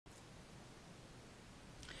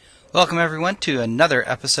Welcome everyone to another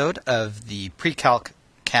episode of the Pre-Calc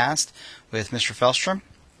cast with Mr. Fjellstrom.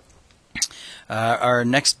 Our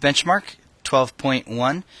next benchmark,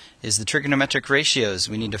 12.1, is the trigonometric ratios.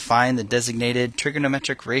 We need to find the designated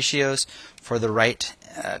trigonometric ratios for the right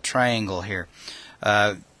triangle here.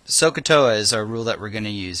 SOHCAHTOA is our rule that we're going to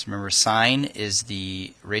use. Remember, sine is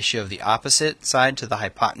the ratio of the opposite side to the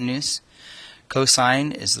hypotenuse.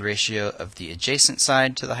 Cosine is the ratio of the adjacent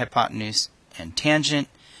side to the hypotenuse. And tangent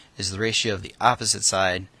is the ratio of the opposite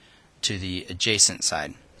side to the adjacent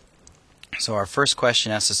side. So our first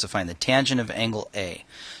question asks us to find the tangent of angle A.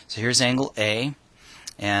 So here's angle A,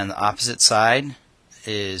 and the opposite side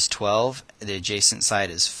is 12, the adjacent side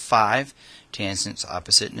is 5. Tangents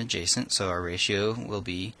opposite and adjacent, so our ratio will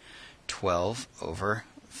be 12 over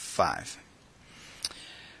 5.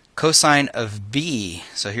 Cosine of B,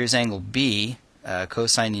 so here's angle B,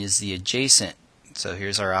 cosine is the adjacent. So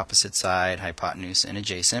here's our opposite side, hypotenuse, and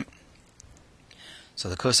adjacent. So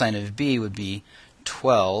the cosine of B would be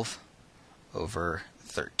 12 over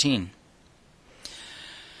 13.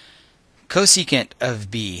 Cosecant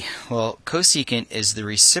of B. Well, cosecant is the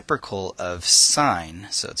reciprocal of sine.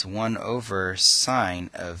 So it's 1 over sine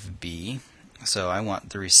of B. So I want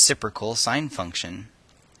the reciprocal sine function.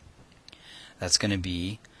 That's going to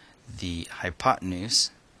be the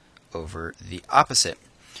hypotenuse over the opposite.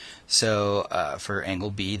 So for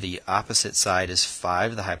angle B, the opposite side is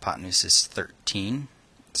 5, the hypotenuse is 13.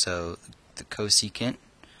 So the cosecant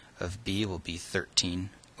of B will be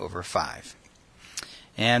 13 over 5.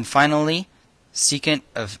 And finally, secant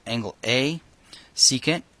of angle A.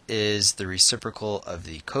 Secant is the reciprocal of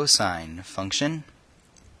the cosine function.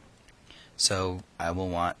 So I will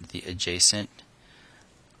want the adjacent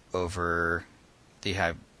over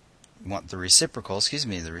the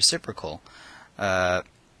reciprocal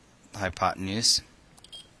hypotenuse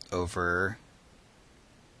over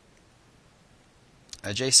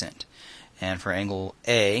adjacent. And for angle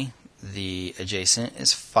A, the adjacent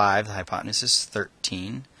is 5, the hypotenuse is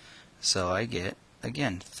 13, so I get,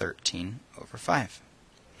 again, 13 over 5.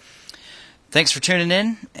 Thanks for tuning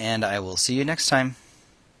in, and I will see you next time.